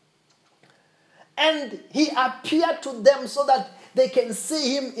 And he appeared to them so that they can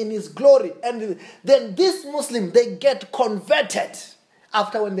see him in his glory. And then this Muslim, they get converted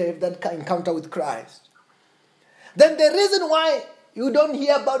after when they have that encounter with Christ. Then the reason why you don't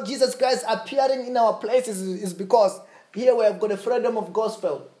hear about Jesus Christ appearing in our places is because here we have got a freedom of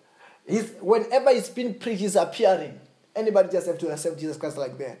gospel. Whenever it's been preached, he's appearing. Anybody just have to accept Jesus Christ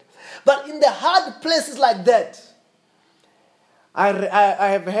like that. But in the hard places like that, I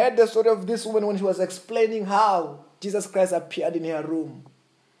have heard the story of this woman when she was explaining how Jesus Christ appeared in her room.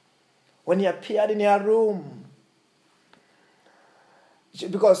 When he appeared in her room,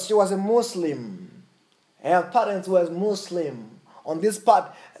 because she was a Muslim, her parents were Muslim. On this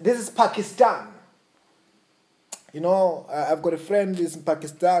part, this is Pakistan. You know, I've got a friend who is in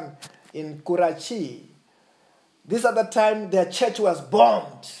Pakistan, in Karachi. This other time, their church was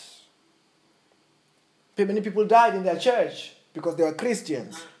bombed. Many people died in their church because they were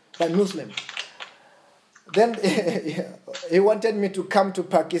Christians, but Muslims. Then he wanted me to come to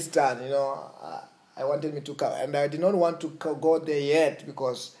Pakistan, you know. I wanted me to come, and I did not want to go there yet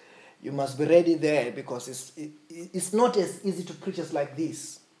because you must be ready there because it's not as easy to preach as like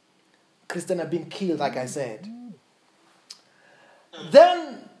this. Christians are being killed, like I said.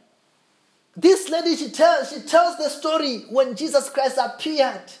 Then this lady, she tells the story when Jesus Christ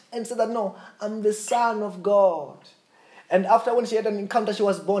appeared and said that, no, I'm the Son of God. And after when she had an encounter, she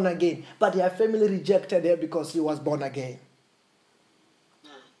was born again. But her family rejected her because she was born again.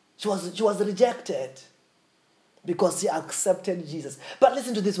 She was rejected because she accepted Jesus. But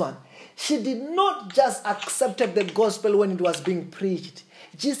listen to this one. She did not just accept the gospel when it was being preached.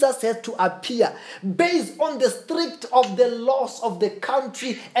 Jesus had to appear based on the strict of the laws of the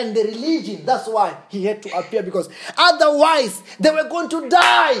country and the religion. That's why he had to appear, because otherwise they were going to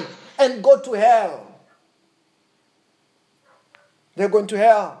die and go to hell. They're going to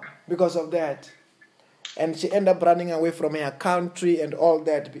hell because of that. And she ended up running away from her country and all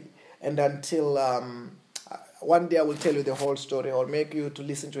that. And until one day I will tell you the whole story or make you to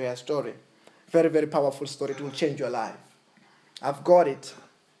listen to her story. Very, very powerful story. It will change your life. I've got it.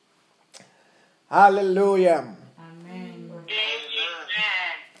 Hallelujah. Amen.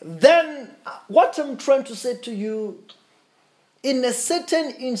 Then what I'm trying to say to you, in a certain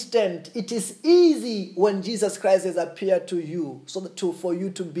instant, it is easy when Jesus Christ has appeared to you, so that for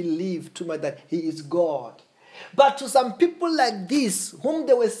you to believe too much that he is God. But to some people like this, whom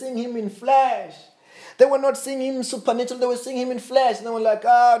they were seeing him in flesh, they were not seeing him supernatural, they were seeing him in flesh. And they were like,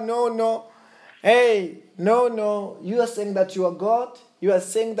 no. Hey, no. You are saying that you are God. You are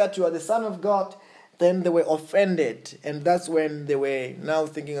saying that you are the Son of God. Then they were offended. And that's when they were now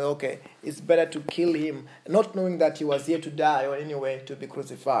thinking, okay, it's better to kill him, not knowing that he was here to die or anyway to be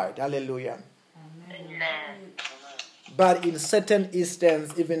crucified. Hallelujah. Amen. But in certain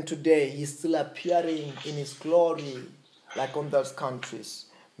instances, even today, he's still appearing in his glory, like on those countries.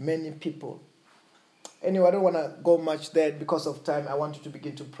 Many people. Anyway, I don't want to go much there because of time. I want you to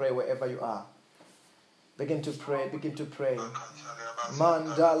begin to pray wherever you are. Begin to pray.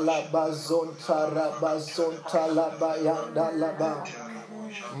 Mandala bazonta rabazonta labayanda laba.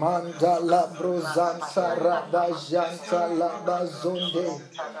 Mandala brozanta rabajanta labazonde.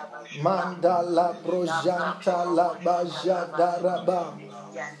 Mandala brojanta labajanda raba.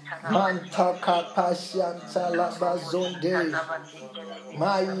 Mantaka pashanta labazonde.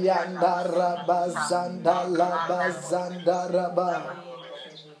 Mayanda rabazanda labazanda raba.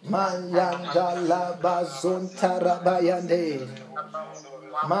 Mayanda labazonta rabayande.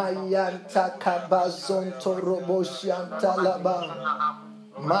 Mayanta kabazonto roboshanta laba.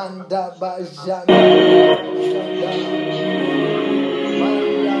 Manda bajanda.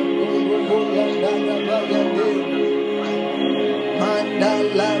 Mayando roboyanda rabayande. Manda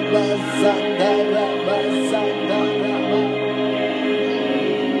labazanda rabazanda raba.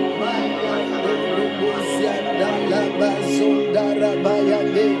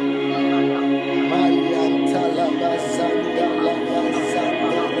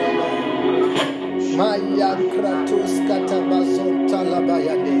 Kratos Katabazon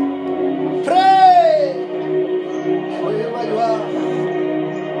Talabayade. Pray! Wherever you are.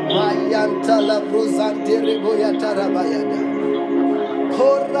 Mayantala Brosante Reboya Tarabayada.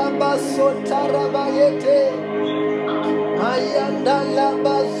 Korabaso Tarabayete. Mayandala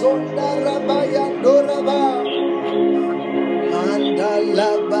Bazonda Rabayandoraba.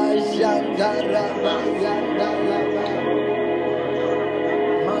 Mandalaba Jandaraba Yandalaba.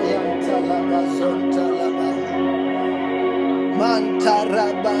 Mayantalaba Zontalaba.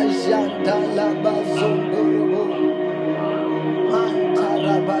 Mantaraba Jantalaba Zondorobo.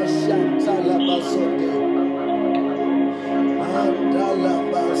 Mantaraba Jantalaba Zonde.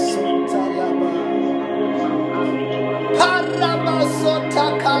 Mandalaba Zontalaba. Paraba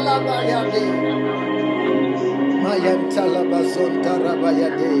Zontakalaba Yade. Mayantalaba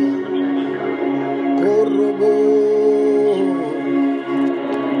Zontarabayade. Korobo